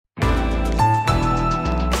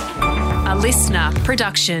listener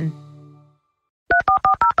production.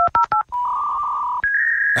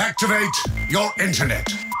 Activate your internet.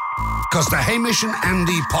 Because the Hamish and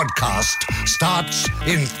Andy podcast starts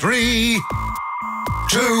in 3,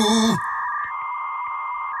 2...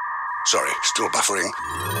 Sorry, still buffering.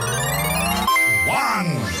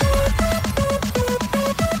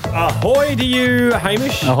 1. Ahoy to you,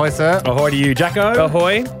 Hamish. Ahoy, sir. Ahoy to you, Jacko.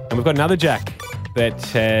 Ahoy. And we've got another Jack that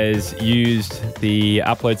has used the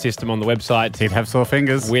upload system on the website. He'd have sore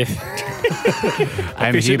fingers. With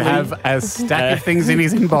and he'd have a stack of things in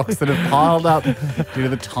his inbox that have piled up due to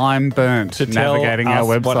the time burnt to navigating tell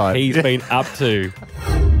our us website. what he's been up to.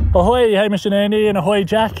 Ahoy, Hamish and Andy, and ahoy,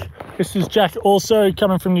 Jack. This is Jack, also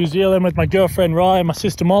coming from New Zealand with my girlfriend Rye and my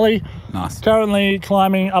sister Molly. Nice. Currently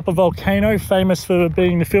climbing up a volcano, famous for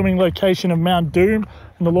being the filming location of Mount Doom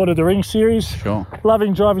in the Lord of the Rings series. Sure.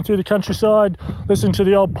 Loving driving through the countryside, listening to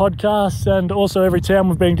the old podcasts, and also every town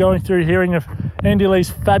we've been going through, hearing of Andy Lee's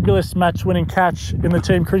fabulous match-winning catch in the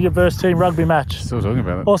team cricket versus team rugby match. Still talking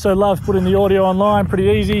about it. Also love putting the audio online, pretty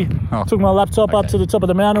easy. Oh, Took my laptop up to the top of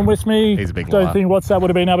the mountain with me. He's a big Don't liar. think WhatsApp would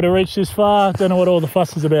have been able to reach this far. Don't know what all the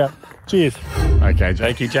fuss is about. Cheers. Okay, Jack.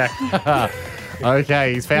 Thank you, Jack.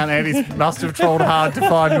 Okay, he's found Andy must have trolled hard to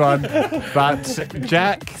find one. But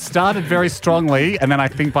Jack started very strongly, and then I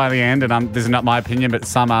think by the end, and this is not my opinion, but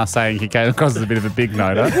some are saying he came across as a bit of a big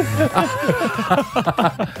noter.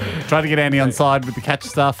 Tried to get Andy on side with the catch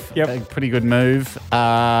stuff. Yep. A pretty good move.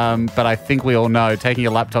 But I think we all know taking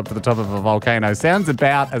your laptop to the top of a volcano sounds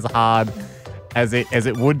about as hard as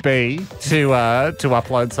it would be to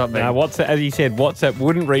upload something. Now, WhatsApp, as you said, WhatsApp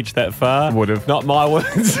wouldn't reach that far. Would have. Not my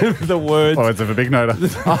words, the words. Words of a big noter.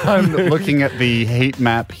 I'm looking at the heat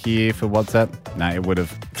map here for WhatsApp. No, it would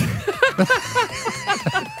have.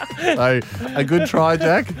 So, a good try,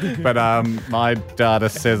 Jack, but my data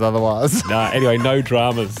says otherwise. No, anyway, no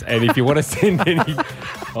dramas. And if you want to send any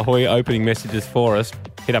Ahoy opening messages for us,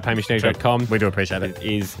 hit up hamishandy.com. We do appreciate it. It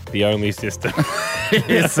is the only system. It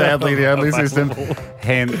is sadly the only system,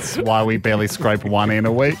 hence why we barely scrape one in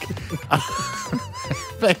a week.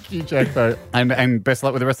 Thank you, Jack, though. And best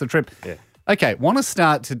luck with the rest of the trip. Yeah. Okay, want to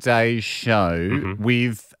start today's show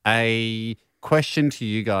with a question to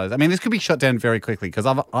you guys. I mean, this could be shot down very quickly because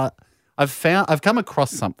I've come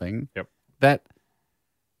across something that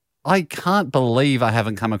I can't believe I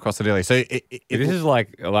haven't come across it earlier. So This is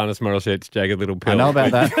like Alanis Morissette's Jagged Little Pill. I know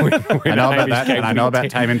about that. I know about that, and I know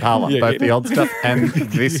about Tame Impala, both the old stuff and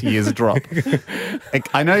this year's drop.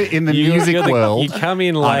 I know in the music world, you come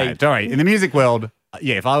in late. Don't worry. In the music world,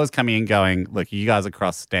 yeah, if I was coming in going, look, you guys are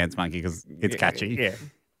cross Dance Monkey because it's catchy. Yeah.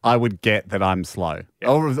 I would get that I'm slow. Yeah.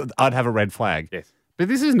 Or I'd have a red flag. Yes. But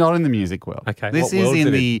this is not in the music world. Okay. This What is world is in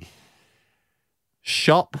it the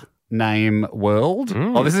shop name world.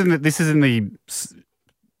 Oh, this is in the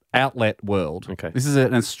outlet world. Okay. This is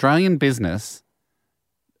an Australian business.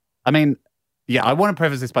 I mean, yeah, I want to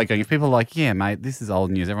preface this by going, if people are like, yeah, mate, this is old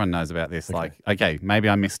news. Everyone knows about this. Okay. Like, okay, maybe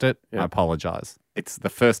I missed it. Yeah. I apologize. It's the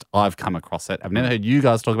first I've come across it. I've never heard you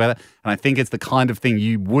guys talk about it. And I think it's the kind of thing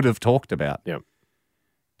you would have talked about. Yeah.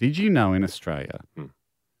 Did you know in Australia?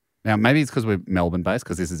 Now, maybe it's because we're Melbourne-based,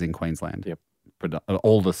 because this is in Queensland. Yep.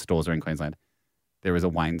 All the stores are in Queensland. There is a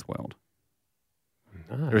Wayne's World.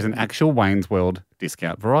 No. There is an actual Wayne's World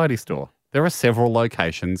discount variety store. There are several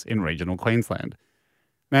locations in regional Queensland.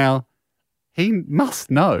 Now, he must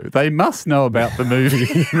know. They must know about the movie.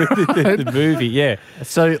 The movie, yeah.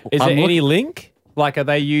 So Is there any link? Like, are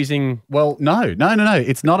they using... Well, no.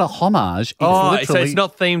 It's not a homage. It's literally... So it's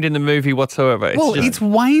not themed in the movie whatsoever. It's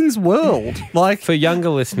Wayne's World. Like, For younger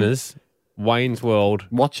listeners, Wayne's World,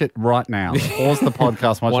 watch it right now. Pause the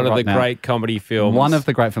podcast. Watch one it of right the now. great comedy films. One of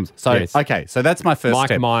the great films. So, Yes. okay, so that's my first Mike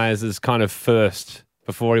step. Myers is kind of first,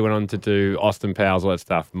 before he went on to do Austin Powers, all that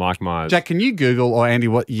stuff. Mike Myers. Jack, can you Google, or Andy,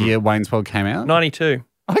 what year Wayne's World came out? 92.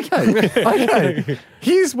 Okay.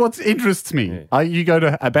 Here's what interests me. You go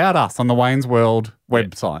to About Us on the Wayne's World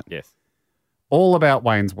website. Yes. All about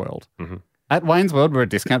Wayne's World. Mm-hmm. At Wayne's World, we're a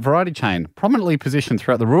discount variety chain, prominently positioned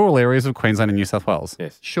throughout the rural areas of Queensland and New South Wales.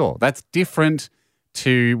 Yes. Sure, that's different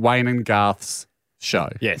to Wayne and Garth's show.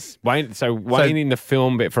 Yes. Wayne in the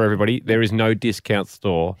film, but for everybody, there is no discount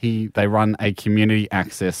store. They run a community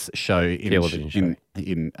access show Television show.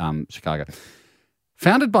 in Chicago.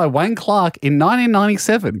 Founded by Wayne Clark in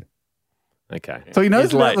 1997. Okay. So he knows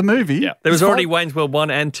He's about late. the movie. Yeah. There was It's already fine. Wayne's World 1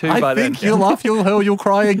 and 2 I by then. think You'll Laugh, You'll Hurl, You'll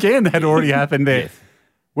Cry Again had already happened there. Yes.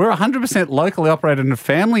 We're 100% locally operated and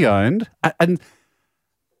family owned. And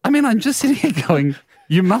I mean, I'm just sitting here going,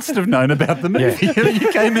 you must have known about the movie.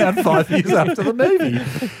 You came out 5 years after the movie.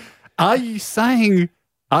 Are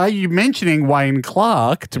you mentioning Wayne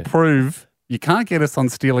Clark to prove You can't get us on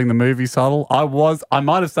stealing the movie title. I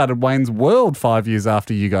might have started Wayne's World 5 years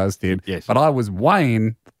after you guys did. Yes. But I was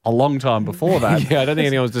Wayne a long time before that. Yeah, I don't think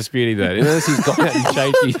anyone's disputing that. Unless he's gone out and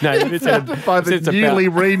changed his name. It's by the newly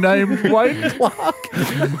renamed Wayne Clark.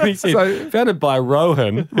 He said, founded by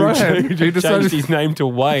Rohan, who changed his name to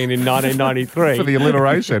Wayne in 1993. For the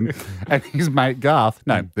alliteration. And his mate Garth.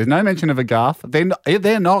 No, there's no mention of a Garth.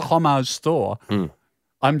 They're not homage store.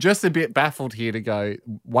 I'm just a bit baffled here to go.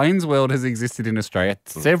 Wayne's World has existed in Australia at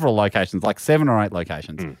several locations, like 7 or 8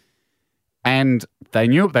 locations. And they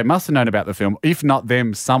must have known about the film. If not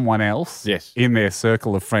them, someone else in their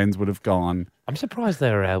circle of friends would have gone. I'm surprised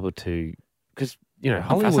they were able to, because,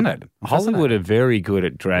 Fascinated. Hollywood are very good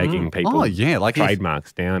at dragging people,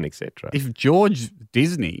 trademarks down, etc. If George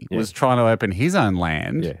Disney was trying to open his own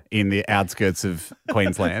land in the outskirts of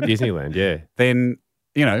Queensland, Disneyland, then,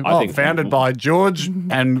 founded by George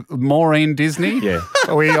and Maureen Disney,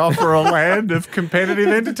 we offer a land of competitive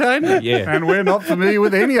entertainment, and we're not familiar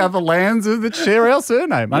with any other lands that share our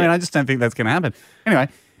surname. I mean, I just don't think that's going to happen. Anyway,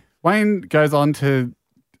 Wayne goes on to,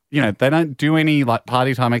 they don't do any like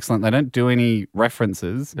Party Time Excellent. They don't do any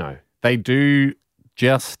references. No. They do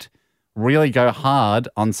just really go hard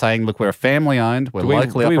on saying, look, we're a family owned, we're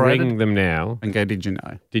locally operated. We ring them now and go, did you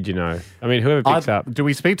know? Did you know? I mean, whoever picks up. Do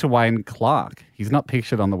we speak to Wayne Clark? He's not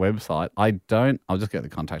pictured on the website. I'll just go to the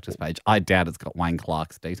contact us page. I doubt it's got Wayne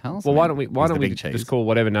Clark's details. Well, why don't we just call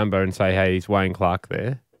whatever number and say, hey, it's Wayne Clark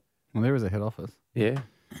there? Well, there is a head office. Yeah.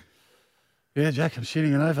 Yeah, Jack, I'm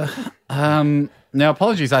shooting it over. Now,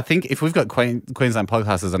 apologies. I think if we've got Queensland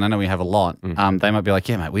podcasters, and I know we have a lot, they might be like,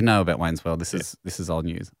 yeah, mate, we know about Wayne's World. This is old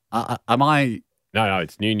news. Am I... No,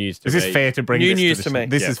 it's new news to me. Is this fair to bring new this news to to the me?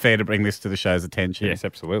 This is fair to bring this to the show's attention. Yes,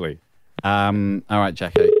 absolutely. All right,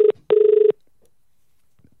 Jacko.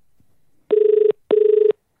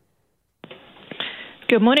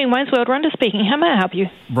 Good morning, Wayne's World. Rhonda speaking. How may I help you?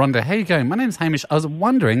 Rhonda, how you going? My name's Hamish. I was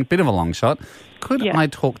wondering, bit of a long shot, could I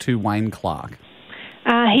talk to Wayne Clark?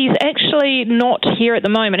 He's actually not here at the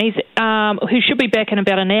moment. He should be back in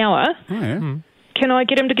about an hour. Oh, yeah. Can I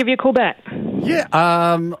get him to give you a call back? Yeah,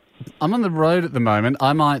 I'm on the road at the moment.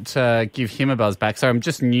 I might give him a buzz back. So I'm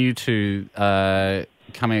just new to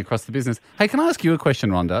coming across the business. Hey, can I ask you a question,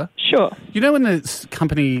 Rhonda? Sure. You know when the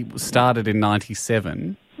company started in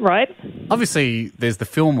 97? Right. Obviously, there's the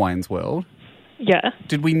film Wayne's World. Yeah.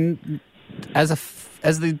 Did we,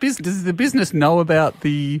 does the business know about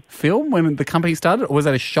the film when the company started, or was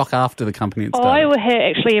that a shock after the company had started? I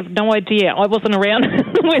actually have no idea. I wasn't around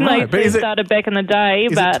when they first started back in the day.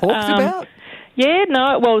 Is it talked about? Yeah,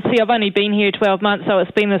 no. Well, see, I've only been here 12 months, so it's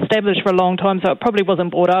been established for a long time, so it probably wasn't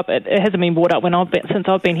brought up. It hasn't been brought up since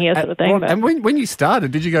I've been here, sort of thing. And when you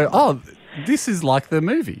started, did you go, oh, this is like the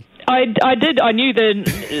movie? I did. I knew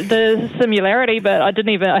the similarity, but I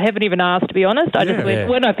haven't even asked, to be honest.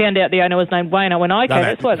 When I found out the owner was named Wayne, I went, okay,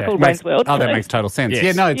 that's why it's called Wayne's World. Oh, that makes total sense. Yes.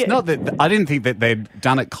 Yeah, no, it's not that. I didn't think that they'd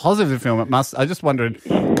done it because of the film. I just wondered,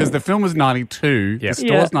 because the film was 92, the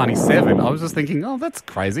store's 97. I was just thinking, oh, that's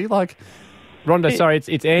crazy. Like, Rhonda, sorry,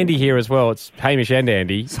 it's Andy here as well. It's Hamish and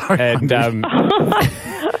Andy. Sorry,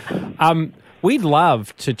 and we'd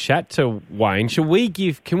love to chat to Wayne. Can we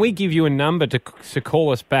give you a number to to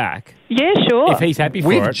call us back? Yeah, sure. If he's happy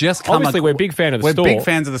for it. Obviously, we're a big fan of the store. We're big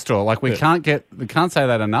fans of the store. Like, we can't say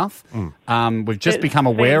that enough. We've just become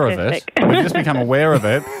aware of it. We've just become aware of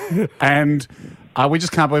it. And we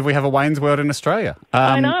just can't believe we have a Wayne's World in Australia.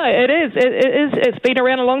 I know, it is. It's been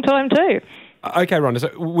around a long time too. Okay, Rhonda,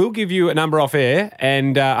 so we'll give you a number off air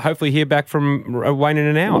and hopefully hear back from Wayne in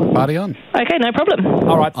an hour. Party on. Okay, no problem.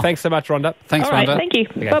 All right, thanks so much, Rhonda. Thanks, All right, Rhonda. thank you.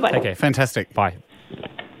 Okay, Bye-bye. Take care. Fantastic. Bye.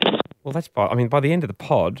 Well, by the end of the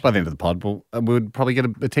pod... By the end of the pod, we'd probably get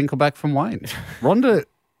a tinkle back from Wayne. Rhonda,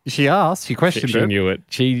 she asked, she questioned She knew it.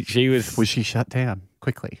 She was... Was she shut down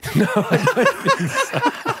quickly? No, I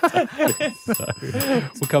don't think so.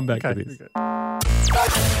 We'll come back to this.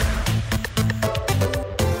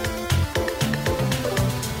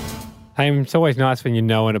 Hey, it's always nice when you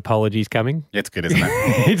know an apology's coming. It's good, isn't it?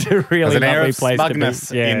 It's a really There's an air lovely of place smugness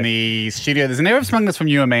to be. in the studio. There's an air of smugness from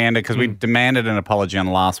you, Amanda, because we demanded an apology on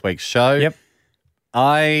last week's show. Yep.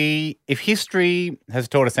 If history has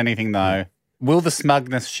taught us anything, though, will the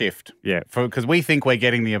smugness shift? Yeah. Because we think we're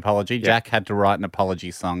getting the apology. Yep. Jack had to write an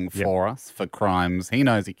apology song for us for crimes he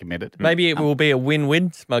knows he committed. Maybe it will be a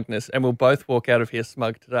win-win smugness and we'll both walk out of here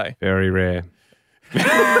smug today. Very rare.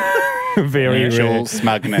 Very rare.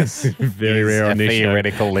 Smugness Very rare on a this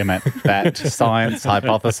theoretical limit that science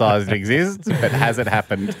hypothesized exists, but has it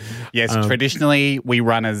happened? Yes, traditionally we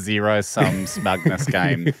run a zero-sum smugness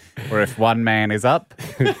game where if one man is up,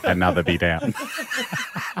 another be down.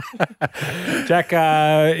 Jack,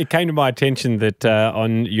 it came to my attention that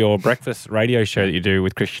on your breakfast radio show that you do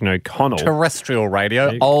with Christian O'Connell. Terrestrial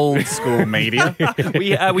radio, old school media.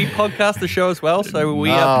 We podcast the show as well, so we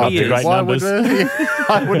are peers. Great numbers.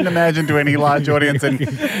 I wouldn't imagine to any large audience. And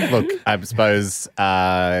look, I suppose,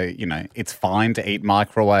 it's fine to eat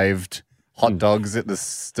microwaved hot dogs at the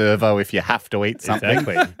Sturvo if you have to eat something.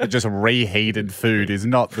 Exactly. But just reheated food is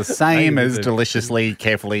not the same as deliciously,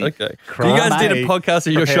 carefully. Okay. You guys did a podcast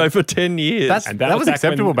of your show for 10 years. That was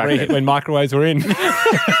acceptable back then. When microwaves were in.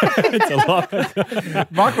 It's a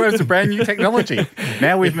lot. Microwaves are brand new technology.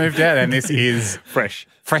 Now we've moved out and this is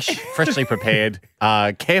freshly prepared,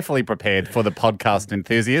 carefully prepared for the podcast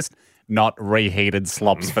enthusiast. Not reheated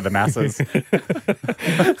slops for the masses.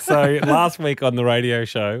 So last week on the radio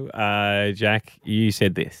show, Jack, you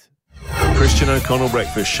said this. Christian O'Connell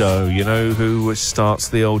breakfast show, you know, who starts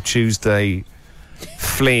the old Tuesday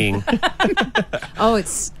fleeing. Oh,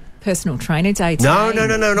 it's personal trainer day today.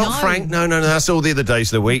 No, not Frank. No, that's all the other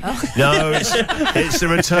days of the week. Oh. No, it's the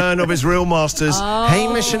return of his real masters,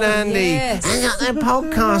 Hamish and Andy. Yes. They got their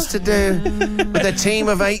podcast to do with a team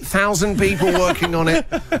of 8,000 people working on it.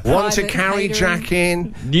 One to carry Jack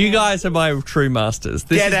in. You guys are my true masters.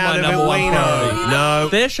 This Get is out my of number it, one we know. priority. No.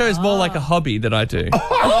 Their show's more like a hobby that I do.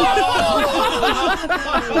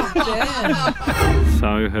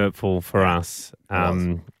 So hurtful for us.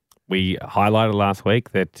 We highlighted last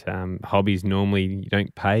week that hobbies normally you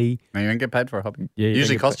don't pay. No, you don't get paid for a hobby. Yeah, it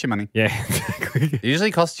usually costs you money. Yeah, exactly. It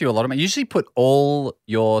usually costs you a lot of money. You usually put all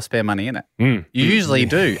your spare money in it. You usually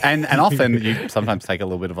do. And often you sometimes take a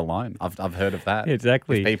little bit of a loan. I've heard of that.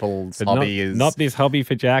 Exactly. If people's But hobby is not this hobby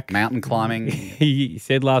for Jack. mountain climbing. He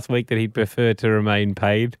said last week that he'd prefer to remain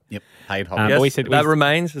paid. Yep, paid hobby. Yes, that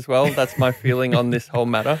remains as well. That's my feeling on this whole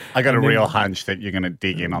matter. I got a real hunch that you're going to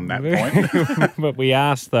dig in on that point. But we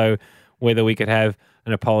asked, though, whether we could have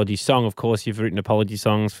an apology song. Of course, you've written apology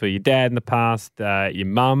songs for your dad in the past, your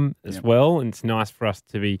mum as well, and it's nice for us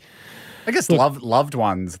to be... I guess loved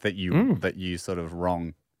ones that you sort of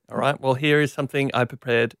wrong. All right, well, here is something I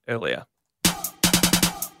prepared earlier.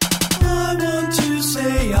 I want to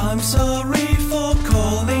say I'm sorry for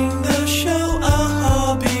calling the show a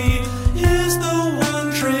hobby. Here's the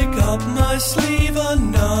one trick up my sleeve,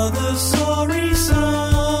 another sorry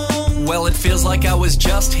song. Well, it feels like I was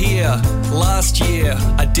just here last year.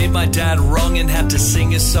 I did my dad wrong and had to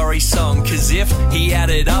sing a sorry song. 'Cause if he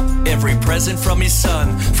added up every present from his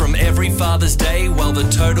son, from every Father's Day, well, the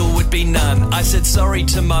total would be none. I said sorry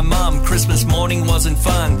to my mum, Christmas morning wasn't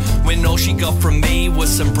fun, when all she got from me was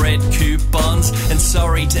some bread coupons. And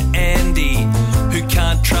sorry to Andy, who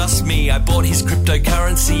can't trust me. I bought his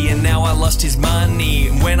cryptocurrency and now I lost his money.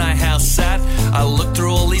 When I house sat, I looked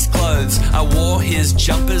through all his clothes. I wore his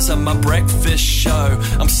jumpers on my breakfast show.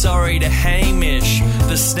 I'm sorry to Hamish,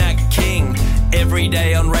 the snack king. Every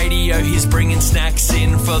day on radio he's bringing snacks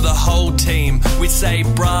in for the whole team. We'd say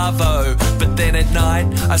bravo, but then at night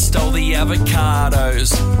I stole the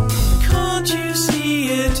avocados. Can't you see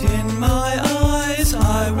it in my eyes?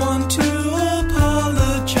 I want to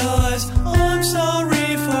apologize. I'm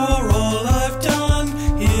sorry for all I've done.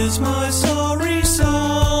 Here's my sorry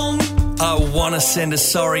song. I wanna send a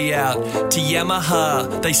sorry out to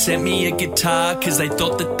Yamaha. They sent me a guitar 'cause they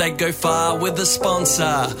thought that they'd go far with a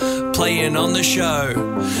sponsor playing on the show.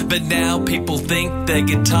 But now people think their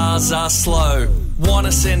guitars are slow.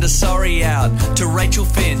 Wanna send a sorry out to Rachel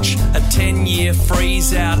Finch. A 10-year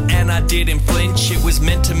freeze out and I didn't flinch. It was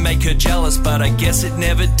meant to make her jealous, but I guess it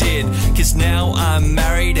never did. 'Cause now I'm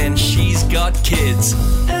married and she's got kids.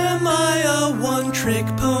 Am I a one-trick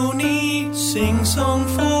pony? Sing song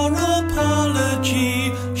for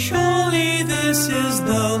apology. Surely this is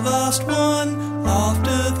the last one.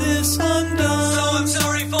 After this I'm done. So I'm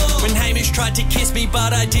sorry for when Hamish tried to kiss me,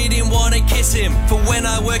 but I didn't want to kiss him. For when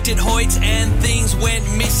I worked at Hoyt's and things went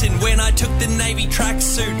missing. When I took the navy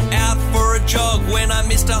tracksuit out for a jog. When I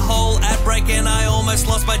missed a whole ad break and I almost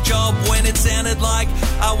lost my job. When it sounded like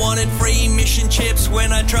I wanted free mission chips.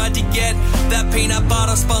 When I tried to get that peanut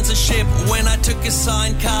butter sponsorship. When I took a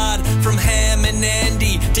signed card from Ham and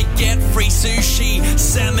Andy to get free sushi,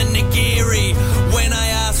 salmon nigiri. When I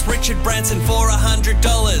asked Richard Branson for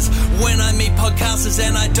 $100. When I meet podcasters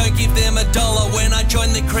and I don't give them $1. When I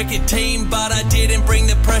joined the cricket team but I didn't bring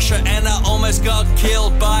the pressure. And I almost got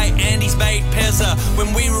killed by Andy's mate Pezza.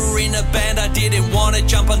 When we were in a band I didn't want to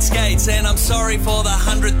jump on skates. And I'm sorry for the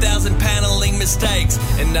 100,000 paneling mistakes.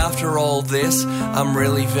 And after all this, I'm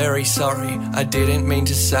really very sorry. I didn't mean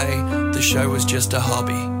to say the show was just a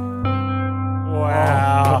hobby.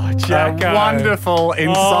 Wow, Jacko. A wonderful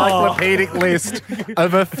encyclopedic list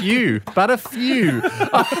of a few, but a few.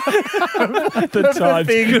 The time.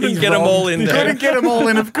 Couldn't get them all in there. Couldn't get them all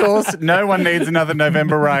in, of course. No one needs another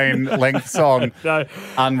November Rain length song. No.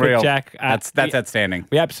 Unreal. But Jack, that's outstanding.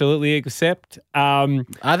 We absolutely accept.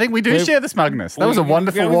 I think we do share the smugness. That was a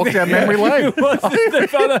wonderful walk down memory lane.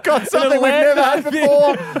 Got Got something we've never had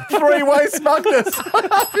before. Three-way smugness.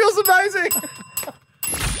 Feels amazing.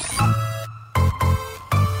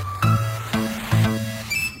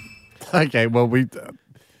 Okay, well,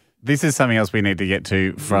 this is something else we need to get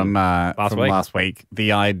to from last week.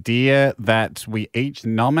 The idea that we each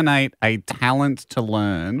nominate a talent to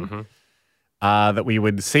learn, that we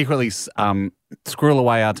would secretly squirrel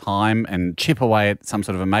away our time and chip away at some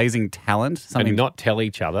sort of amazing talent. And not tell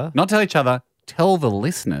each other. Not tell each other. Tell the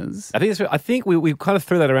listeners. I think we kind of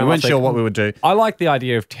threw that around. We weren't sure what we would do. I like the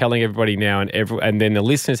idea of telling everybody now, and then the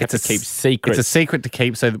listeners have to keep secrets. It's a secret to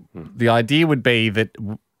keep. So the idea would be that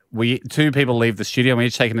two people leave the studio and we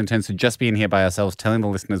each take it in turns to just be in here by ourselves, telling the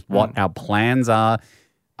listeners what our plans are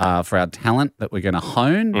for our talent that we're going to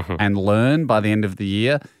hone and learn by the end of the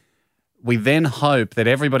year. We then hope that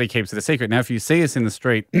everybody keeps it a secret. Now, if you see us in the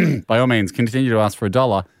street, by all means, continue to ask for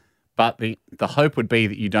 $1. But the hope would be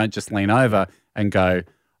that you don't just lean over and go,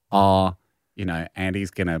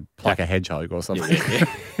 Andy's going to pluck a hedgehog or something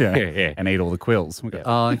and eat all the quills. We go,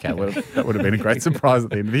 okay, well, that would have been a great surprise at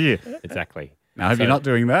the end of the year. Exactly. Now, I hope you're not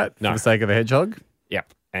doing that for the sake of the hedgehog. Yeah.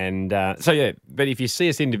 And but if you see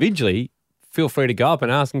us individually, feel free to go up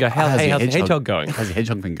and ask and go, how's the hedgehog going? How's the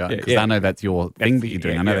hedgehog been going? Because I know that's your thing that you're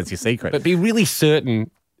doing. I know that's your secret. But be really certain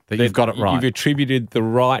that you've got it right. You've attributed the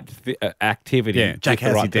right activity. Yeah, Jack,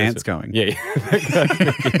 how's your dance going? Yeah.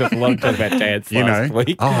 There's a lot of talk about dance last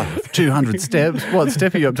week. 200 steps. What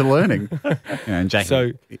step are you up to learning? And Jack.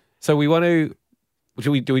 So we want to,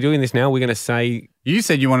 do we doing this now? We're going to say. You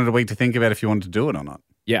said you wanted a week to think about if you wanted to do it or not.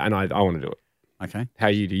 Yeah, and I want to do it. Okay. How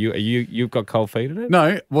you do? You've got cold feet in it?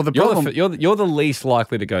 No. Well, the problem you're the least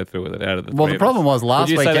likely to go through with it out of the. Well, the problem was last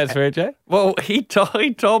week. Did you say that's fair, Jay? Well, he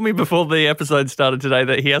told me before the episode started today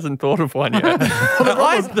that he hasn't thought of one yet.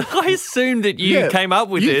 I assumed that you came up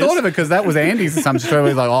with this. You thought of it because that was Andy's assumption. Straight away,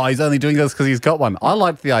 he's like, he's only doing this because he's got one. I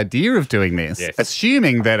liked the idea of doing this,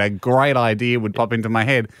 assuming that a great idea would pop into my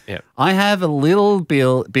head. Yeah. I have a little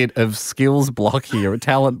bit of skills block here, a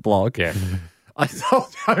talent block. Yeah. I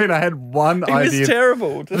had one idea. It was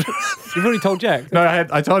terrible. You've already told Jack. No,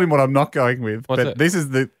 I told him what I'm not going with. What's but it? This is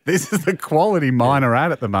the quality mine are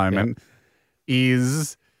at the moment.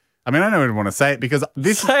 Is I don't even want to say it because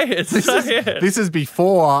this is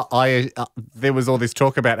before there was all this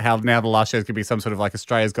talk about how now the last shows could be some sort of like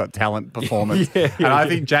Australia's Got Talent performance. And I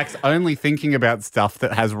think Jack's only thinking about stuff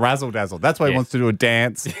that has razzle dazzle. That's why he wants to do a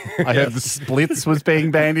dance. I heard the splits was being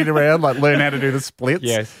bandied around, like learn how to do the splits.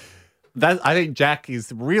 Yes. I think Jack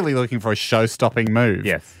is really looking for a show-stopping move.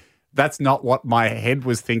 Yes. That's not what my head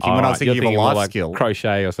was thinking when I was thinking of a life skill.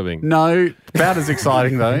 Crochet or something. No, about as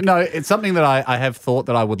exciting though. No, it's something that I have thought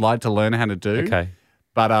that I would like to learn how to do. Okay.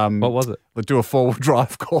 But what was it? Do a four-wheel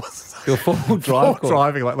drive course. Do a four-wheel drive course?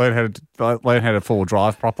 Driving, like learn how to four-wheel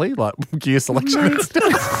drive properly, like gear selection and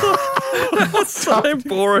stuff. That's so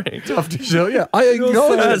boring. Tough to show. Yeah, I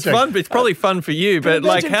acknowledge it. It's fun. It's probably fun for you, but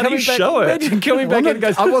how do you show it? Imagine coming back in and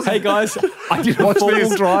goes, hey guys, I did a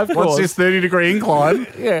four-wheel drive course. Watch this 30-degree incline.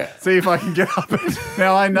 Yeah. See if I can get up it.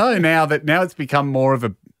 Now I know now it's become more of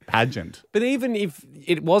a pageant. But even if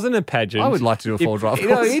it wasn't a pageant, I would like to do a four-wheel drive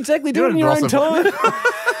course. Exactly. Do it in your own time.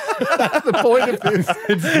 That's the point of this.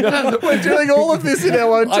 We're doing all of this in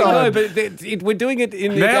our own time. I know, but we're doing it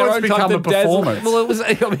in now our it's own become time. a performance. Well, it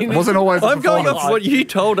wasn't always a I'm performance. going off what you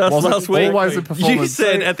told us last week. Always a performance. You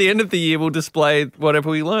said at the end of the year we'll display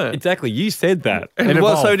whatever we learn. Exactly. You said that. And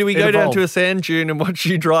so do we go down to a sand dune and watch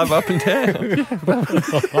you drive up and down?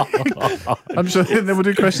 I'm sure then we'll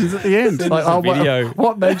do questions at the end. Video.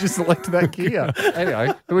 What made you select that gear?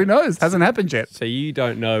 Anyway, who knows? Hasn't happened yet. So you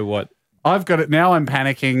don't know what. I've got it now. I'm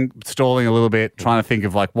panicking, stalling a little bit, trying to think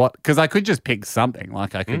of like what, because I could just pick something.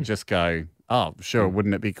 Like I could just go, oh, sure,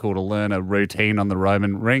 wouldn't it be cool to learn a routine on the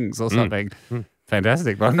Roman rings or something?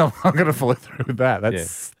 Fantastic, but I'm going to follow through with that.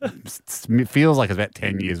 It feels like it's about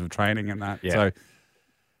 10 years of training in that. Yeah.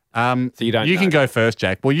 So you don't. You can go first,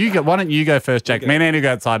 Jack. Well, why don't you go first, Jack? Me and Andy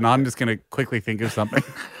go outside, and I'm just going to quickly think of something.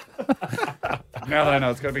 Now that I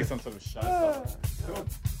know it's got to be some sort of show. We'll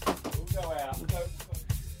go out.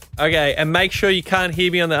 Okay, and make sure you can't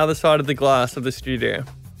hear me on the other side of the glass of the studio.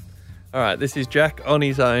 All right, this is Jack on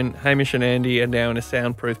his own. Hamish and Andy are now in a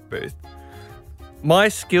soundproof booth. My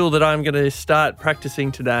skill that I'm going to start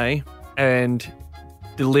practicing today and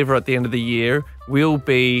deliver at the end of the year will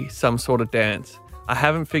be some sort of dance. I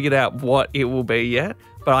haven't figured out what it will be yet,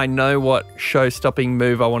 but I know what show-stopping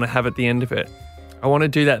move I want to have at the end of it. I want to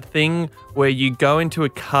do that thing where you go into a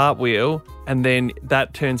cartwheel and then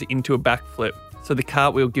that turns into a backflip. So the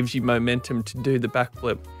cartwheel gives you momentum to do the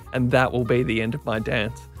backflip, and that will be the end of my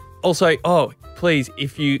dance. Also, please,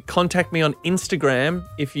 if you contact me on Instagram,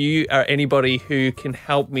 if you are anybody who can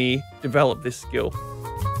help me develop this skill.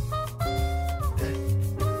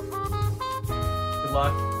 Good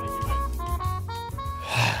luck.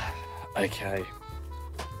 Okay.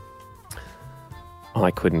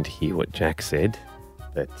 I couldn't hear what Jack said,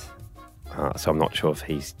 but so I'm not sure if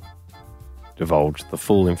he's divulged the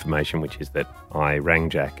full information, which is that I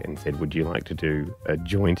rang Jack and said, would you like to do a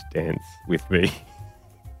joint dance with me?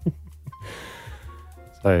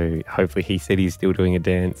 So hopefully he said he's still doing a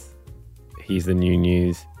dance. Here's the new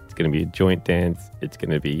news. It's going to be a joint dance. It's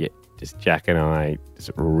going to be just Jack and I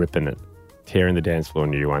just ripping it, tearing the dance floor a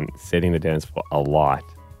new one, setting the dance floor alight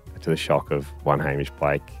to the shock of one Hamish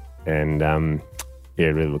Blake. And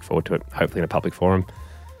really look forward to it, hopefully in a public forum.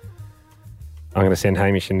 I'm going to send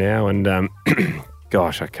Hamish in now and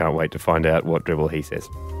gosh, I can't wait to find out what dribble he says.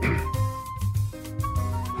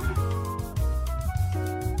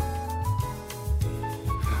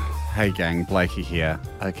 Hey gang, Blakey here.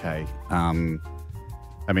 Okay.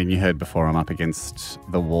 You heard before I'm up against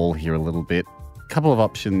the wall here a little bit. Couple of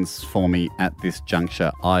options for me at this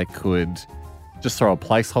juncture. I could just throw a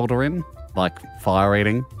placeholder in, like fire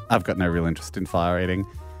eating. I've got no real interest in fire eating.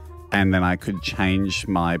 And then I could change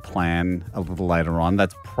my plan a little later on.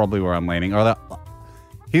 That's probably where I'm leaning.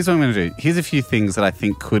 Here's what I'm going to do. Here's a few things that I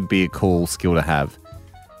think could be a cool skill to have.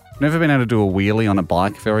 Never been able to do a wheelie on a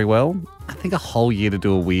bike very well. I think a whole year to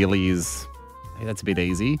do a wheelie that's a bit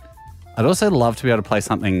easy. I'd also love to be able to play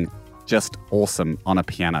something just awesome on a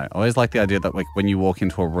piano. I always like the idea that when you walk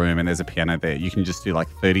into a room and there's a piano there, you can just do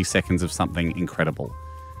 30 seconds of something incredible.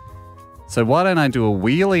 So why don't I do a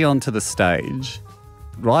wheelie onto the stage,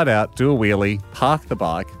 ride out, do a wheelie, park the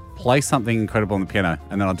bike, play something incredible on the piano,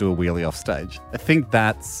 and then I'll do a wheelie off stage. I think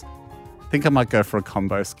I might go for a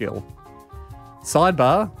combo skill.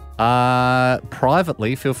 Sidebar,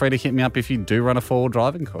 privately, feel free to hit me up if you do run a four-wheel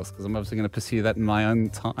driving course, because I'm obviously going to pursue that in my own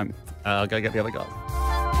time. I'll go get the other guys.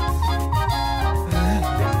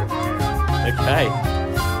 Okay.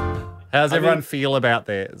 How's everyone feel about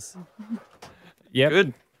theirs? Yeah,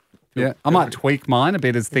 good. Yeah, I might tweak mine a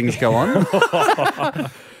bit as things go on.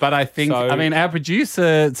 But I think, our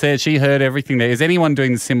producer said she heard everything there. Is anyone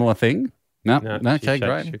doing the similar thing? No? Okay,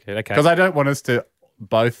 great. Okay. Because I don't want us to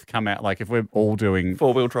both come out, if we're all doing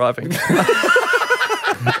four-wheel driving.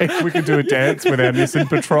 If we could do a dance with our Nissan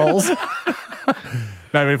patrols.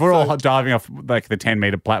 No, but if we're all diving off the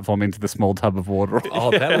 10-metre platform into the small tub of water.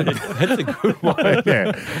 Oh, that's a good one.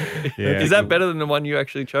 Yeah. Is that better than the one you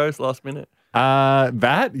actually chose last minute?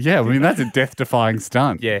 That's a death-defying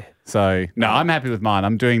stunt. Yeah. So, no, I'm happy with mine.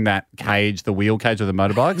 I'm doing that cage, the wheel cage of the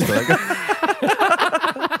motorbikes.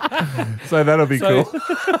 So that'll be cool.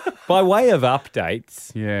 By way of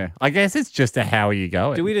updates. Yeah. I guess it's just a how are you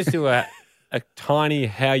going? Do we just do a tiny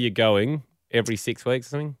how you going every 6 weeks or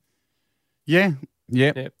something? Yeah.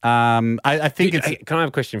 Yep. I think Can I have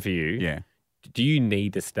a question for you? Yeah. Do you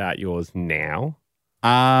need to start yours now?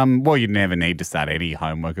 Well, you never need to start any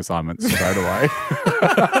homework assignments straight away.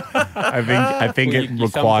 I think it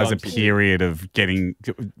requires a period of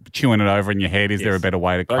chewing it over in your head. Is there a better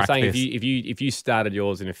way to crack this? If you started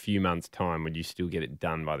yours in a few months' time, would you still get it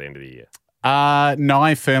done by the end of the year? No,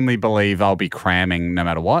 I firmly believe I'll be cramming no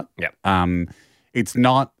matter what. Yep. It's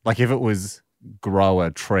not if it was grow a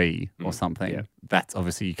tree or something. That's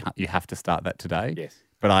obviously you have to start that today. Yes.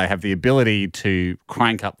 But I have the ability to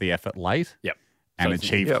crank up the effort late. Yep. And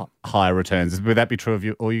achieve higher returns. Would that be true of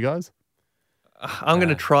all you guys? I'm going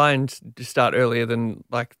to try and start earlier than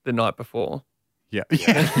the night before. Yeah.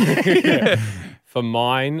 For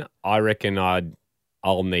mine, I reckon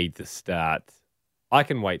I'll need to start. I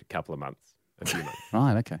can wait a few months.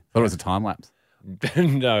 Right. Okay. Thought it was a time lapse.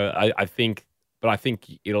 No, I think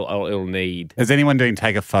it'll need. Is anyone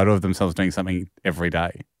take a photo of themselves doing something every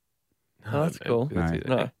day? Oh, that's cool.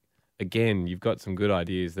 No. Again, you've got some good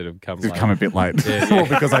ideas that have come late. Come a bit late. Well,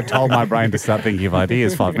 because I told my brain to start thinking of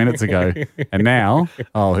ideas 5 minutes ago. And now,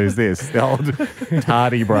 who's this? The old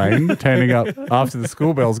tardy brain turning up after the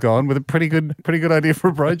school bell's gone with a pretty good idea for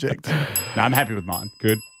a project. No, I'm happy with mine.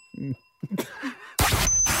 Good.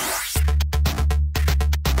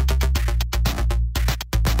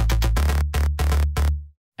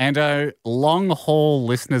 And long-haul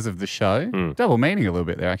listeners of the show, double meaning a little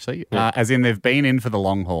bit there, actually, as in they've been in for the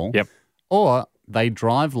long haul. Yep. Or they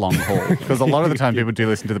drive long haul because a lot of the time people do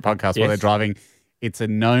listen to the podcast while they're driving. It's a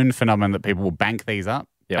known phenomenon that people will bank these up,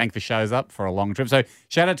 bank the shows up for a long trip. So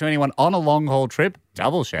shout out to anyone on a long haul trip.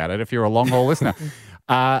 Double shout out if you're a long haul listener.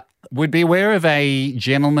 Would be aware of a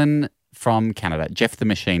gentleman from Canada, Jeff the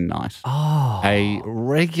Machine Knight, a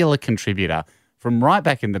regular contributor from right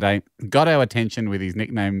back in the day, got our attention with his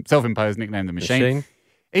nickname, self-imposed nickname, The Machine.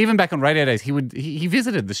 Even back on radio days, he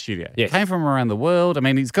visited the studio. Yes. Came from around the world. I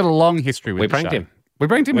mean, he's got a long history with the show. We pranked him.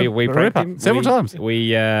 We pranked him several times.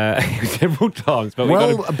 Several times.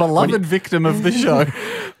 But beloved victim of the show.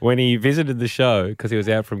 When he visited the show, because he was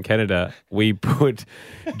out from Canada, we put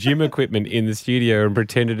gym equipment in the studio and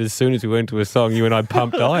pretended as soon as we went to a song, you and I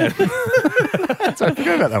pumped iron. So I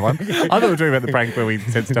forgot about that one. I thought we were talking about the prank where we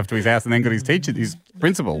sent stuff to his house and then got his teacher, his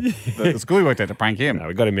principal, the school he worked at, to prank him. No,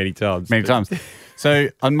 we got him many times. So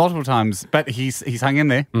on multiple times, but he's hung in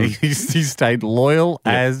there. He's stayed loyal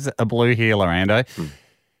as a blue heeler, Ando.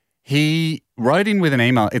 He wrote in with an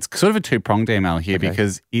email. It's sort of a two-pronged email here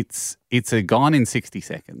because it's a gone in 60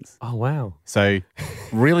 seconds. Oh, wow. So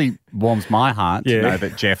really warms my heart to know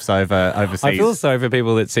that Jeff's overseas. I feel sorry for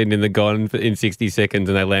people that send in the gone in 60 seconds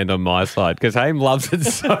and they land on my side because Haim loves it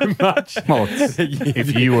so much. Well,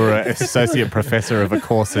 if you were an associate professor of a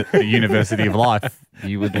course at the University of Life,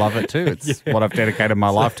 you would love it too. It's what I've dedicated my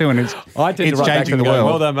life to, and it's changing the world.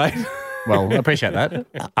 Well done, mate. Well, I appreciate that.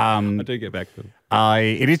 I do get back to them.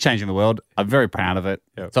 It is changing the world. I'm very proud of it.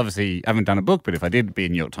 Yep. It's obviously, I haven't done a book, but if I did, it'd be a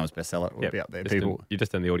New York Times bestseller. It would be up there. You've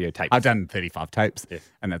just done the audio tapes. I've done 35 tapes,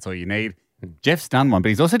 and that's all you need. Jeff's done one, but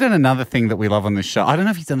he's also done another thing that we love on this show. I don't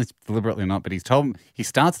know if he's done this deliberately or not, but he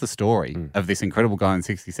starts the story of this incredible guy in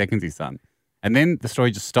 60 seconds he's done, and then the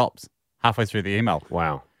story just stops halfway through the email.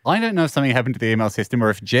 Wow. I don't know if something happened to the email system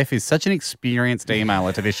or if Jeff is such an experienced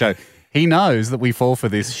emailer to this show. He knows that we fall for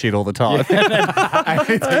this shit all the time. And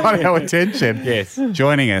it's got our attention. Yes.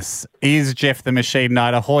 Joining us is Jeff the Machine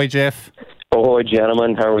Knight. Ahoy, Jeff. Ahoy,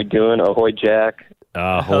 gentlemen. How are we doing? Ahoy, Jack.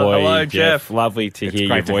 Ahoy, hello, Jeff. Lovely to hear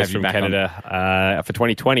your voice from Canada for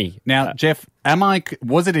 2020. Now, Jeff,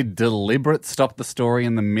 was it a deliberate stop the story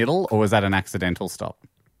in the middle or was that an accidental stop?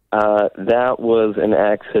 That was an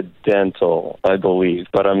accidental, I believe,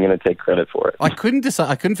 but I'm going to take credit for it. I couldn't decide.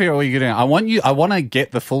 I couldn't figure out what you're doing. I want to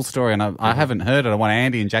get the full story, and I haven't heard it. I want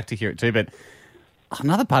Andy and Jack to hear it too. But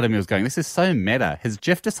another part of me was going, this is so meta. Has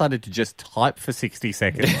Jeff decided to just type for 60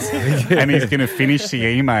 seconds, and he's going to finish the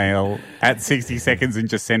email at 60 seconds and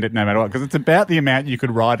just send it no matter what? Because it's about the amount you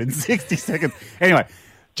could write in 60 seconds. Anyway,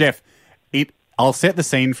 Jeff, I'll set the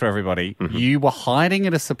scene for everybody. You were hiding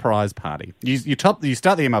at a surprise party. You start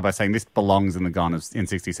the email by saying this belongs in the Gone in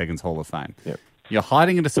 60 Seconds Hall of Fame. Yep. You're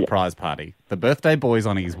hiding at a surprise party. The birthday boy's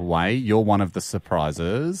on his way. You're one of the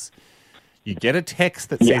surprisers. You get a text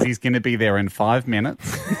that says he's going to be there in 5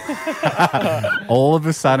 minutes. All of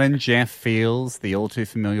a sudden, Jeff feels the all too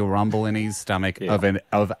familiar rumble in his stomach of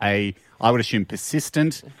a, I would assume,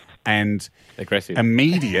 persistent and aggressive,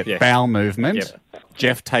 immediate bowel movement.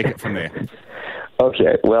 Jeff, take it from there.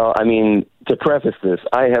 Okay, well, I mean, to preface this,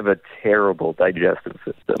 I have a terrible digestive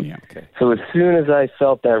system. Yeah, okay. So as soon as I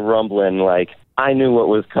felt that rumbling, I knew what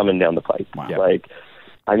was coming down the pipe. Wow.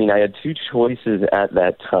 I had two choices at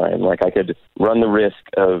that time. I could run the risk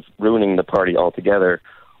of ruining the party altogether,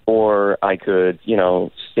 or I could,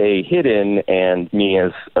 stay hidden and me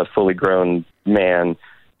as a fully grown man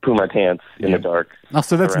poo my pants in the dark. Oh,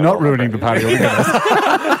 so that's not ruining the party altogether.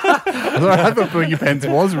 I thought pooing your pants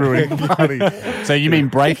was ruining the party. So you mean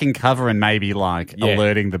breaking cover and maybe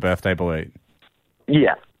alerting the birthday boy?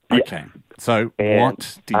 Yeah. Okay. So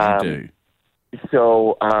what did you do?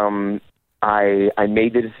 So I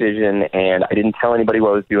made the decision and I didn't tell anybody what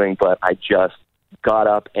I was doing, but I just got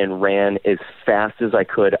up and ran as fast as I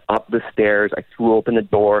could up the stairs. I threw open the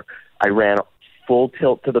door. I ran full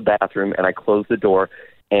tilt to the bathroom and I closed the door.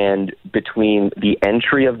 And between the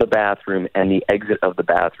entry of the bathroom and the exit of the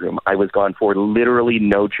bathroom, I was gone for literally,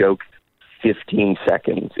 no joke, 15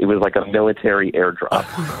 seconds. It was like a military airdrop.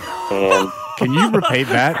 And can you repeat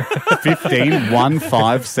that?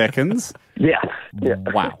 15 seconds? Yeah.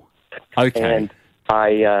 Wow. Okay. And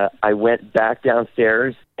I went back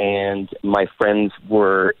downstairs, and my friends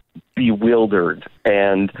were bewildered.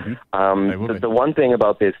 And the one thing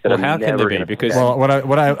about this that how can there be? Because what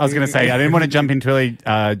I was going to say, I didn't want to jump into it,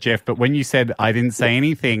 Jeff, but when you said I didn't say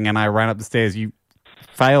anything and I ran up the stairs, you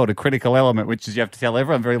failed a critical element, which is you have to tell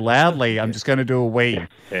everyone very loudly, I'm just going to do a wee.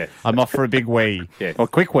 Yes. I'm off for a big wee. Yes. Or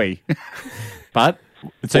quick wee. But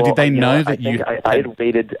so did they know that I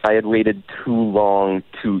had waited too long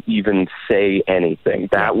to even say anything.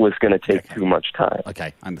 That was going to take too much time.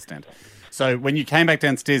 Okay, I understand. So when you came back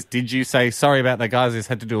downstairs, did you say, sorry about that, guys, I just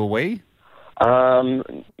had to do a wee?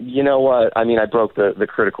 You know what? I mean, I broke the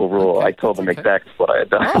critical rule. Okay, I told them exactly what I had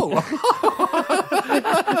done.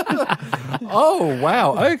 Oh,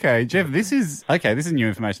 wow. Okay, Jeff, this is new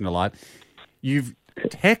information to light. You've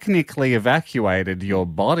technically evacuated your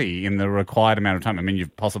body in the required amount of time. I mean,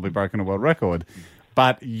 you've possibly broken a world record,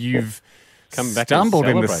 but you've come back stumbled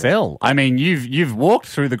in the cell. I mean, you've walked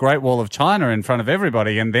through the Great Wall of China in front of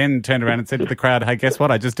everybody and then turned around and said to the crowd, hey, guess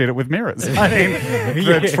what? I just did it with mirrors. I mean,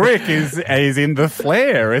 the trick is in the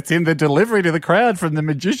flair. It's in the delivery to the crowd from the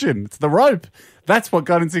magician. It's the rope. That's what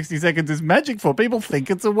Gone in 60 Seconds is magic for. People think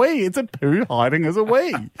it's a wee. It's a poo hiding as a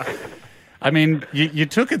wee. I mean, you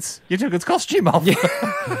took its costume off. Yeah.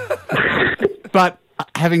 But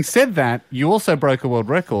having said that, you also broke a world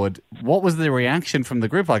record. What was the reaction from the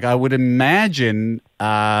group like? I would imagine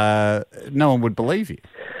no one would believe you.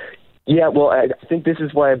 Yeah, well, I think this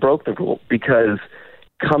is why I broke the rule, because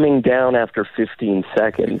coming down after 15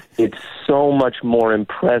 seconds, it's so much more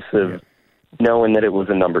impressive knowing that it was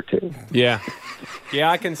a number 2. Yeah. Yeah,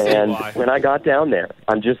 I can see and why. When I got down there,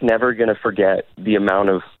 I'm just never going to forget the amount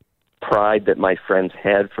of pride that my friends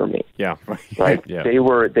had for me. Yeah. Like they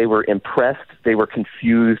were impressed, they were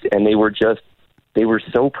confused, and they were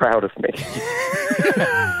so proud of me.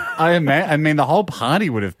 I mean, the whole party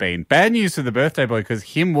would have been bad news to the birthday boy, because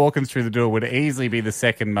him walking through the door would easily be the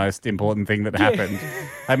second most important thing that happened.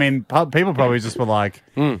 I mean, people probably just were like,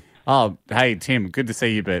 oh, hey, Tim, good to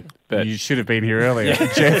see you, but you should have been here earlier.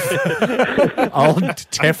 Jeff, old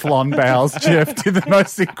Teflon bows, Jeff, did the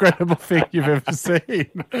most incredible thing you've ever seen.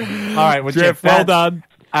 All right, well, Jeff, well done.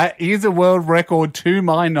 Is a world record to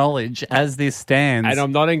my knowledge as this stands. And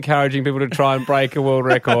I'm not encouraging people to try and break a world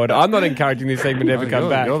record. I'm not encouraging this segment to ever come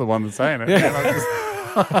back. You're the one that's saying it.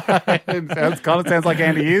 It kind of sounds like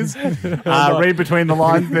Andy is. Read between the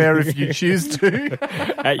lines there if you choose to.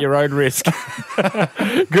 At your own risk.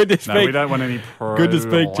 Good to speak. No, we don't want any Good to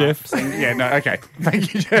speak, Jeff. Yeah, no, okay.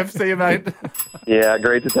 Thank you, Jeff. See you, mate. Yeah,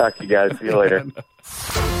 great to talk to you guys. See you later.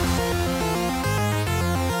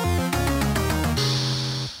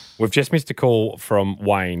 We've just missed a call from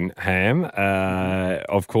Wayne Ham,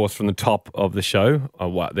 of course, from the top of the show,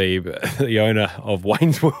 the owner of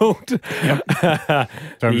Wayne's World. Yep.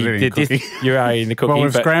 You are in the cookie. Well,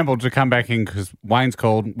 we've scrambled to come back in because Wayne's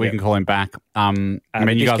called. We can call him back. I mean,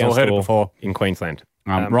 you guys all heard it before. In Queensland.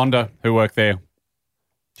 Rhonda, who worked there,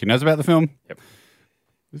 she knows about the film. Yep.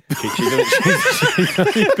 She's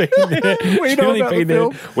only been there.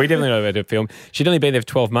 We definitely know about the film. She'd only been there for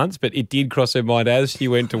 12 months, but it did cross her mind as she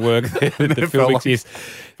went to work there that the film exists.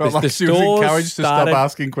 Felt like she was encouraged to stop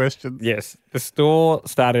asking questions. Yes. The store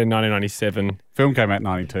started in 1997. Film came out in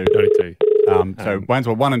 92. So Wayne's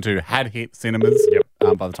World 1 and 2 had hit cinemas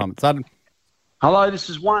by the time it started. Hello, this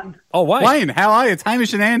is Wayne. Oh, Wayne. Wayne, how are you? It's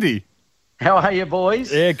Hamish and Andy. How are you,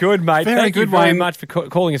 boys? Yeah, good, mate. Thank you very much for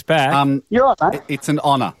calling us back. You're right, mate. It's an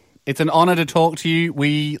honour. It's an honour to talk to you.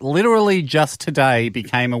 We literally just today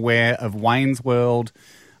became aware of Wayne's World,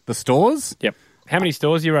 the stores. Yep. How many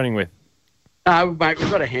stores are you running with? Mate, we've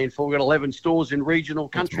got a handful. We've got 11 stores in regional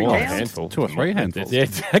country towns. A handful. 2 or 3 handfuls. Yeah,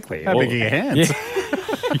 exactly. How big are your hands?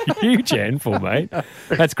 Yeah. Huge handful, mate.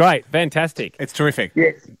 That's great. Fantastic. It's terrific.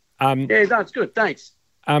 Yes. No, it's good. Thanks.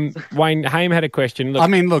 Wayne, Haim had a question.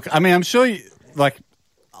 Look, I'm sure you, we're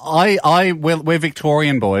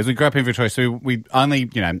Victorian boys. We grew up in Victoria, so we only,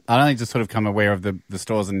 I only just sort of come aware of the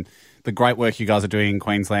stores and the great work you guys are doing in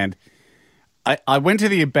Queensland. I went to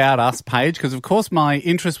the About Us page because, of course, my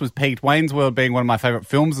interest was piqued. Wayne's World being one of my favourite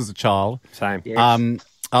films as a child. Same. Yes.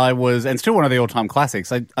 I was, and still one of the all-time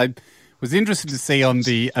classics. I was interested to see on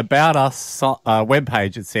the About Us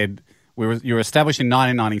webpage, it said you were established in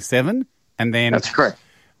 1997, and then that's correct.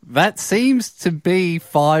 That seems to be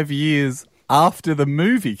 5 years after the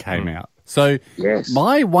movie came out. So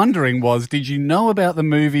my wondering was, did you know about the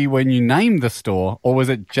movie when you named the store, or was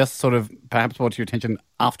it just sort of perhaps brought to your attention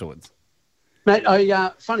afterwards? Mate,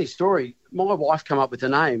 funny story. My wife came up with the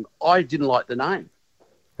name. I didn't like the name.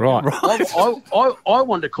 Right. I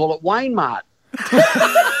wanted to call it Wayne Mart.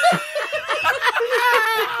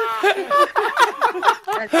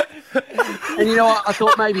 And I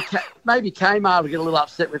thought maybe Kmart would get a little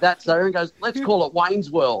upset with that. So everyone goes, let's call it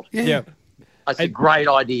Wayne's World. Yeah. That's a great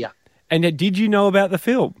idea. And did you know about the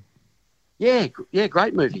film? Yeah,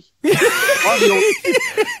 great movie. Was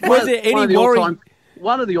there any worry?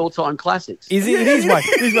 One of the all-time classics. Is it? It is one.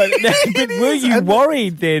 But were you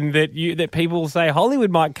worried then that people say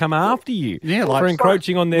Hollywood might come after you for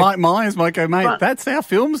encroaching on their... Mike Myers might go, mate, that's our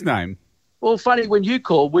film's name. Well, funny, when you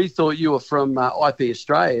called, we thought you were from IP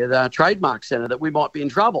Australia, the trademark centre, that we might be in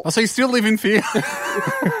trouble. Oh, so you still live in fear?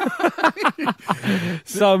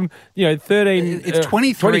 Some, 13... It's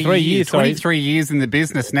 23 years. 23 years in the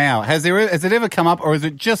business now. Has it ever come up, or is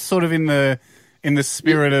it just sort of in the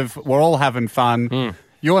spirit of we're all having fun?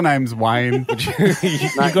 Your name's Wayne.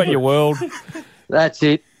 You got your world. That's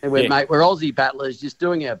it. And mate, we're Aussie battlers, just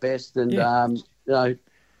doing our best, and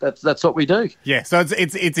that's what we do. Yeah, so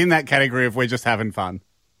it's in that category of we're just having fun.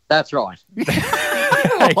 That's right.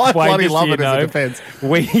 I bloody love it as a defence.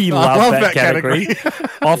 We love that category.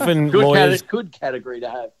 Often lawyers... Good category to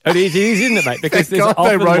have. It is, isn't it, mate? Because they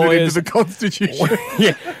wrote it into the Constitution.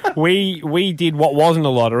 We did what wasn't a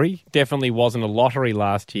lottery. Definitely wasn't a lottery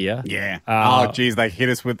last year. Yeah. Geez, they hit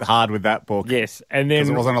us hard with that book. Yes, and then... Because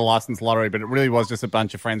it wasn't a licensed lottery, but it really was just a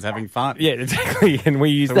bunch of friends having fun. Yeah, exactly. And we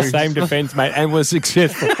used the same defence, mate, and were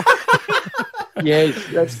successful. Yes,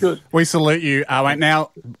 that's good. We salute you. Wait, now,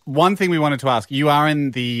 one thing we wanted to ask: you are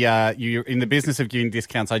in you're in the business of giving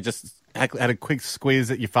discounts. I just had a quick squeeze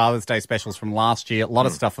at your Father's Day specials from last year. A lot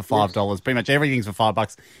of stuff for $5. Pretty much everything's for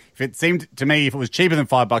 $5. If it seemed to me, if it was cheaper than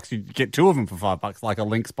 $5, you'd get two of them for $5, like a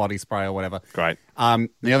Lynx body spray or whatever. Great.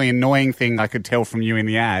 The only annoying thing I could tell from you in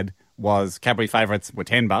the ad was Cadbury favourites were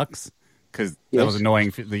 $10 because that was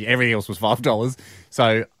annoying. Everything else was $5.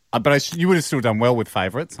 So. But you would have still done well with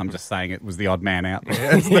favourites. I'm just saying it was the odd man out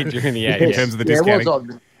there during the ad, in terms of the discounting.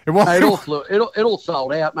 It was odd. It all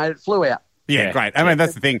sold out, mate. It flew out. Yeah, great. I mean,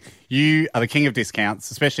 that's the thing. You are the king of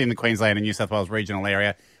discounts, especially in the Queensland and New South Wales regional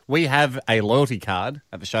area. We have a loyalty card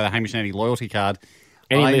at the show, the Hamish Andy loyalty card.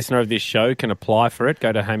 Any listener of this show can apply for it.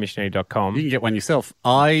 Go to hamishandy.com. You can get one yourself.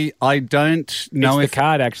 I don't know it's the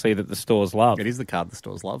card, actually, that the stores love. It is the card the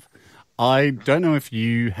stores love. I don't know if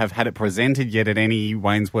you have had it presented yet at any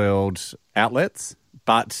Wayne's World outlets,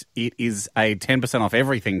 but it is a 10% off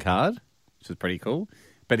everything card, which is pretty cool.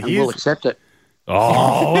 But we'll accept it.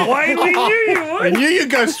 Oh, Wayne, we knew you would. I knew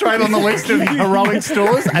you'd go straight on the list of heroic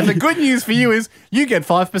stores. And the good news for you is you get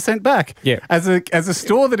 5% back. Yeah. As a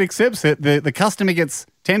store that accepts it, the customer gets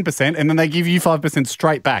 10% and then they give you 5%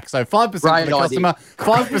 straight back. So 5% for the customer,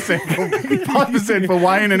 5% for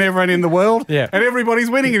Wayne and everyone in the world. Yeah. And everybody's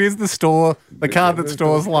winning. It is the store, the card that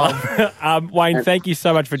stores love. Wayne, thank you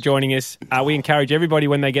so much for joining us. We encourage everybody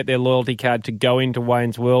when they get their loyalty card to go into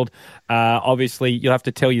Wayne's World. Obviously, you'll have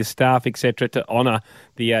to tell your staff, etc., to honour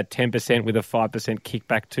the 10% with a 5%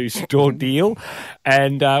 kickback to store deal.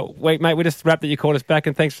 And, wait, mate, we just wrapped that you called us back,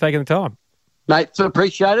 and thanks for taking the time. Mate,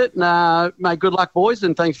 appreciate it. And, mate, good luck, boys,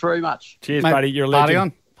 and thanks very much. Cheers, mate, buddy. You're a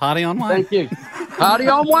legend. Party on, Wayne. Thank you. Party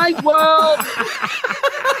on, Wayne's World.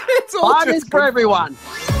 It's all Party's for everyone.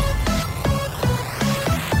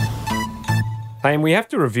 Hey, and we have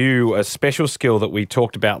to review a special skill that we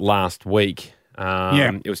talked about last week.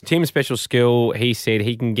 It was Tim's special skill. He said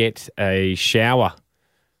he can get a shower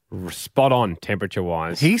spot on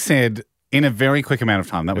temperature-wise. He said in a very quick amount of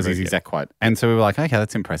time. That was his exact quote. And so we were like, okay,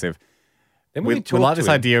 that's impressive. Then we like this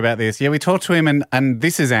idea about this. Yeah, we talked to him, and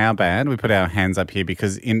this is our bad. We put our hands up here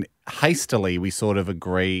because hastily we sort of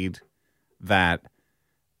agreed that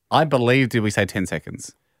I believe, did we say 10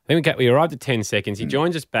 seconds? I think we arrived at 10 seconds. He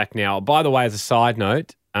joins us back now. By the way, as a side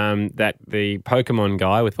note, that the Pokemon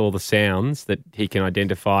guy with all the sounds that he can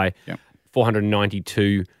identify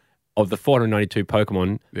 492 of the 492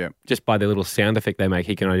 Pokemon, just by the little sound effect they make,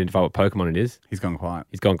 he can identify what Pokemon it is. He's gone quiet.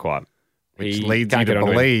 Which leads you to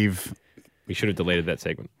believe... We should have deleted that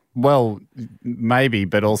segment. Well, maybe,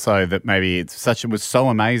 but also that maybe it was so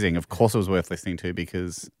amazing. Of course, it was worth listening to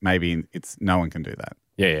because maybe no one can do that.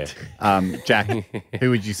 Yeah. Jack, who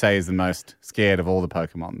would you say is the most scared of all the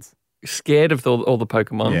Pokemons? Scared of all the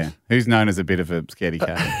Pokemons? Yeah. Who's known as a bit of a scaredy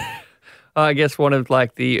cat? I guess one of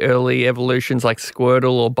like the early evolutions, like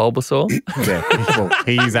Squirtle or Bulbasaur. Yeah, well,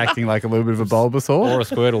 he's acting like a little bit of a Bulbasaur or a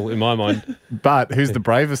Squirtle in my mind. But who's the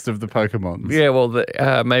bravest of the Pokemons? Yeah, well,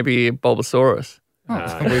 maybe Bulbasaurus.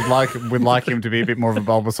 We'd like him to be a bit more of a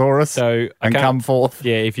Bulbasaurus come forth.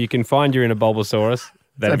 Yeah, if you can find your inner Bulbasaurus,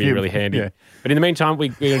 that'd be really handy. Yeah. But in the meantime, we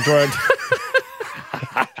draw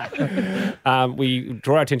we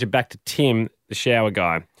draw our attention back to Tim, the shower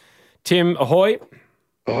guy. Tim, ahoy.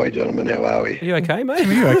 Ahoy, gentlemen. How are we? Are you okay, mate?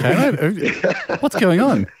 Are you okay, mate? What's going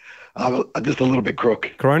on? I'm just a little bit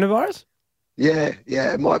crook. Coronavirus? Yeah.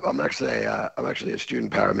 I'm actually a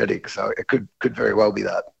student paramedic, so it could very well be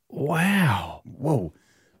that. Wow. Whoa.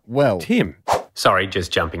 Well, Tim. Sorry,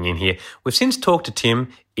 just jumping in here. We've since talked to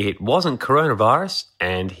Tim. It wasn't coronavirus,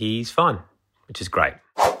 and he's fine, which is great.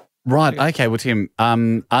 Right. Okay. Well, Tim,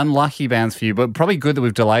 unlucky bounce for you, but probably good that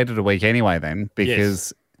we've delayed it a week anyway then,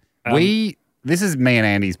 because this is me and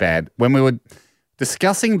Andy's bad. When we were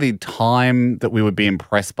discussing the time that we would be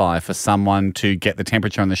impressed by for someone to get the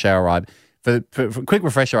temperature on the shower right. For quick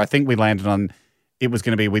refresher, I think we landed on it was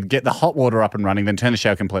going to be we'd get the hot water up and running, then turn the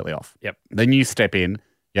shower completely off. Yep. Then you step in.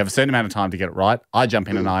 You have a certain amount of time to get it right. I jump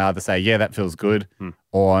in and I either say, yeah, that feels good,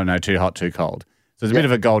 or no, too hot, too cold. So it's a bit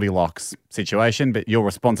of a Goldilocks situation, but your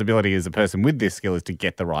responsibility as a person with this skill is to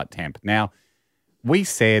get the right temp. Now, we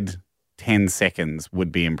said 10 seconds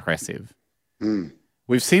would be impressive. We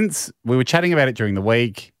were chatting about it during the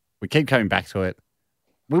week. We keep coming back to it.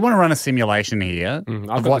 We want to run a simulation here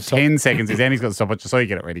of what 10 seconds is. Andy's got the stopwatch, so you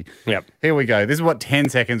get it ready. Yep. Here we go. This is what 10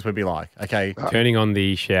 seconds would be like. Okay. Turning on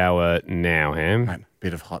the shower now, Ham. Right.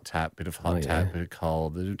 Bit of hot tap, bit of hot tap, bit of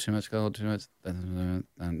cold. Too much cold, too much,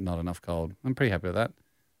 not enough cold. I'm pretty happy with that.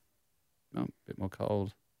 No, a bit more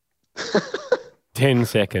cold. 10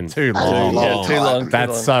 seconds. Too long. Too long.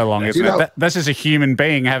 That's so long, isn't it? That's just a human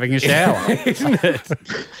being having a shower. Isn't it?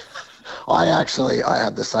 I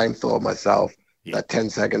had the same thought myself. That 10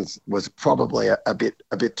 seconds was probably a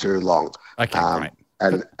bit too long. Okay, great.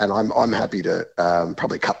 And I'm happy to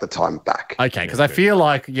probably cut the time back. Okay, because I feel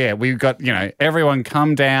like, we've got, everyone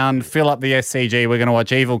come down, fill up the SCG. We're going to watch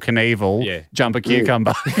Evel Knievel jump a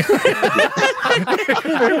cucumber.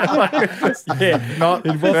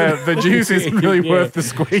 The juice isn't really worth the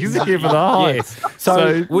squeeze here for the height. Yes.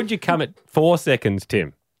 So would you come at 4 seconds,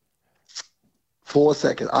 Tim? 4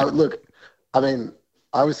 seconds.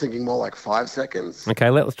 I was thinking more like 5 seconds. Okay,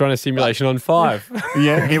 let's run a simulation on 5.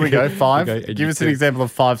 Yeah, here we go. 5. Okay, Give us an example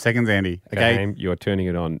of 5 seconds, Andy. Okay. You're turning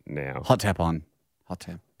it on now. Hot tap on. Hot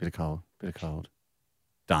tap. Bit of cold.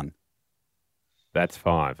 Done. That's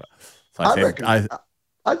 5. So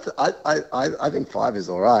I think 5 is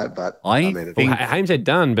all right, but Hames said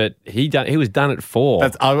done, but he was done at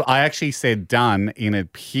 4. I actually said done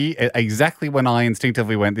exactly when I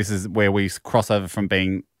instinctively went, this is where we cross over from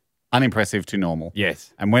being unimpressive to normal.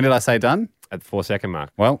 Yes. And when did I say done? At the 4 second mark.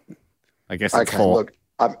 Well, I guess it's 4. Look,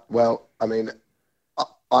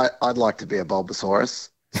 I'd like to be a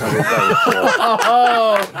Bulbasaurus. So we'll go with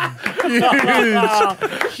 4.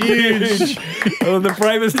 Huge. The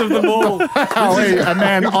bravest of them all. A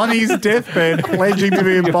man on his deathbed pledging to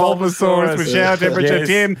be a Bulbasaurus with shower temperature. Yes.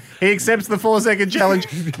 Tim, he accepts the 4 second challenge.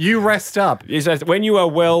 You rest up. Yes, when you are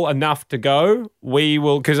well enough to go, we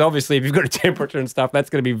will, because obviously if you've got a temperature and stuff, that's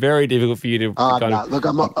going to be very difficult for you to Look,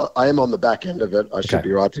 I am on the back end of it. I should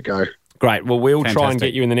be right to go. Great. Well, we'll try and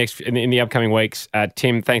get you in the upcoming weeks.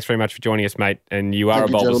 Tim, thanks very much for joining us, mate. And you are a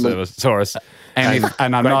Bulbasaurus. And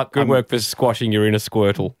I'm not. Good work for squashing your inner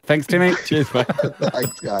Squirtle. Thanks, Timmy. Cheers, mate.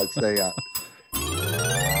 Thanks, guys. See ya.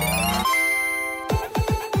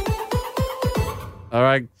 All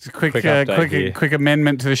right, quick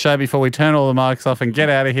amendment to the show before we turn all the mics off and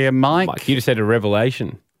get out of here. Mike, you just had a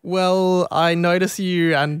revelation. Well, I noticed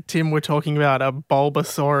you and Tim were talking about a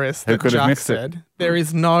Bulbasaurus that Jack said. There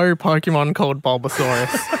is no Pokemon called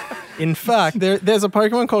Bulbasaurus. In fact, there's a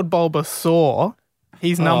Pokemon called Bulbasaur.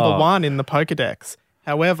 He's number 1 in the Pokedex.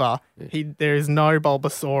 However, there is no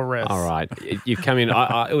Bulbasaurus. All right. You've come in.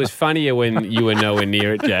 It was funnier when you were nowhere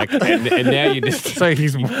near it, Jack. And now you just... So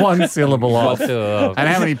he's one syllable off. And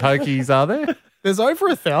how many Pokies are there? There's over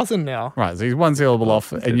 1,000 now. Right, so he's one syllable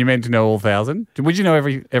off, and you meant to know all 1,000. Would you know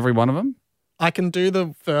every one of them? I can do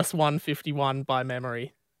the first 151 by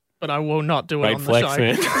memory, but I will not do it on the show.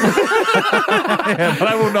 Man. But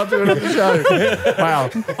I will not do it on the show. Wow.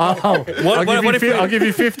 I'll give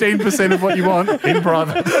you 15% of what you want in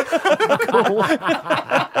private. Cool.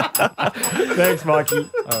 Thanks, Mikey.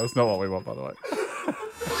 That's not what we want, by the way.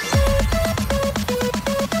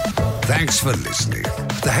 Thanks for listening.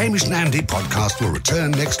 The Hamish and Andy podcast will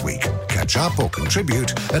return next week. Catch up or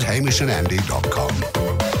contribute at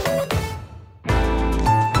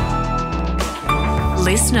hamishandandy.com.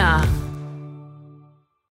 Listener.